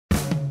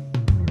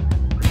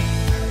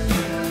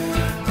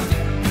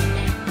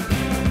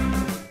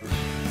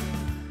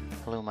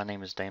my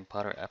name is Dan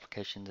Potter,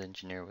 Applications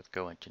Engineer with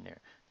GoEngineer.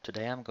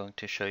 Today I'm going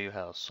to show you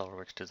how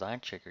SOLIDWORKS Design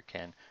Checker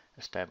can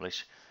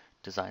establish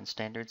design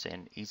standards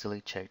and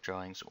easily check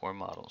drawings or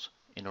models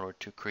in order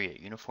to create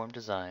uniform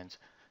designs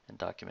and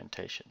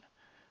documentation,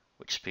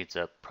 which speeds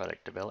up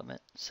product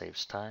development,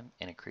 saves time,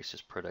 and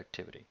increases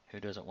productivity. Who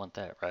doesn't want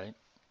that, right?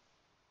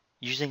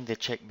 Using the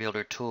Check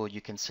Builder tool, you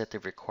can set the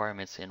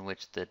requirements in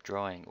which the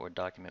drawing or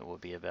document will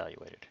be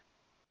evaluated.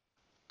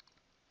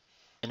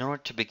 In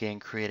order to begin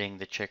creating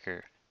the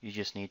checker, you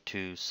just need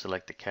to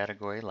select the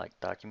category like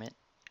document,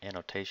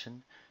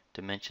 annotation,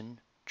 dimension,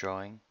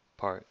 drawing,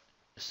 part,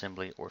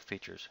 assembly, or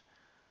features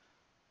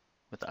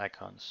with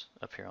icons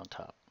up here on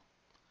top.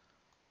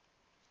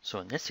 So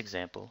in this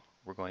example,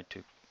 we're going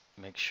to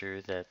make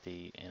sure that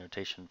the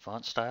annotation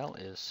font style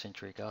is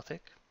Century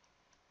Gothic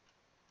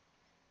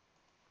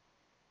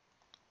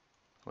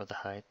with a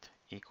height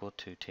equal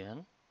to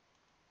 10.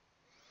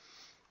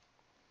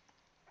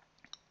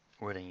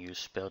 We're going to use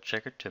spell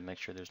checker to make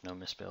sure there's no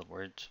misspelled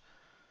words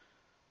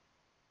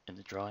in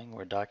the drawing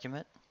or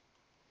document.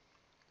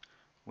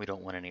 We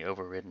don't want any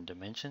overridden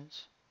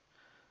dimensions.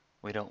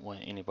 We don't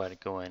want anybody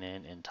going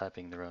in and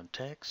typing their own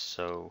text,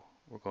 so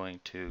we're going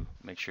to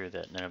make sure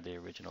that none of the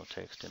original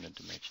text in the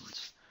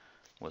dimensions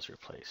was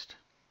replaced.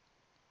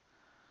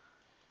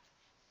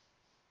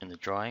 In the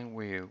drawing,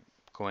 we're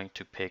going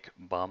to pick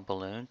bomb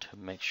balloon to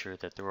make sure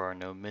that there are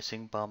no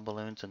missing bomb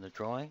balloons in the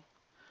drawing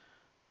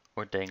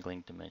or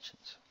dangling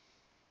dimensions.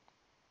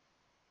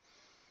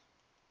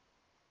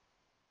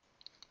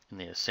 In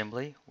the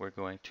assembly, we're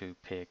going to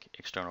pick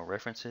external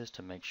references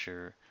to make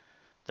sure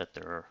that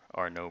there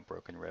are no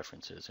broken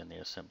references in the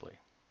assembly.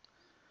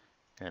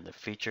 And in the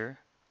feature,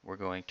 we're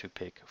going to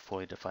pick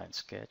fully defined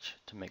sketch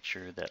to make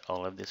sure that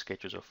all of the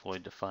sketches are fully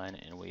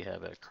defined and we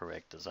have a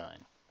correct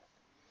design.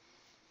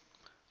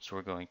 So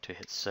we're going to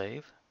hit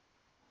save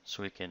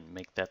so we can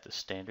make that the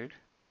standard.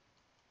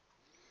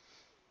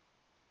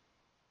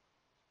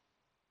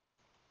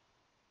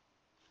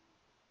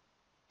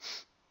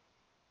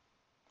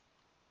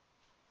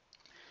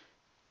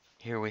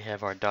 Here we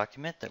have our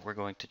document that we're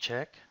going to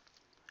check.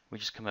 We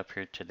just come up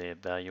here to the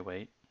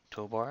Evaluate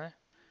toolbar,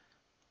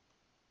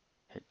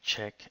 hit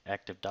Check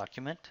Active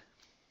Document,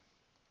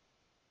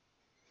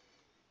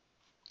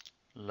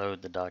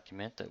 load the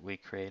document that we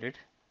created,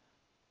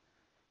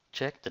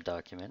 check the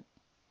document,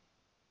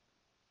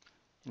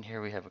 and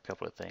here we have a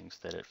couple of things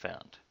that it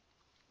found.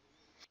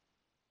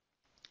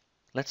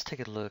 Let's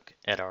take a look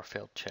at our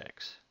failed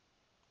checks.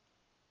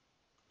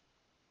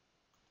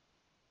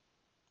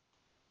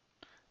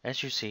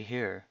 As you see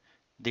here,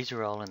 these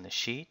are all in the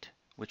sheet,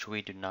 which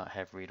we do not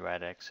have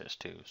read-write access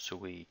to, so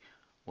we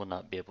will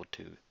not be able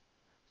to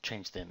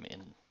change them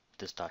in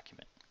this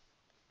document.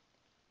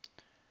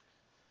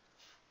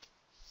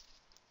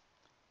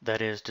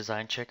 That is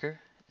Design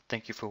Checker.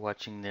 Thank you for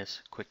watching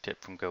this quick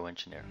tip from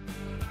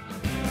GoEngineer.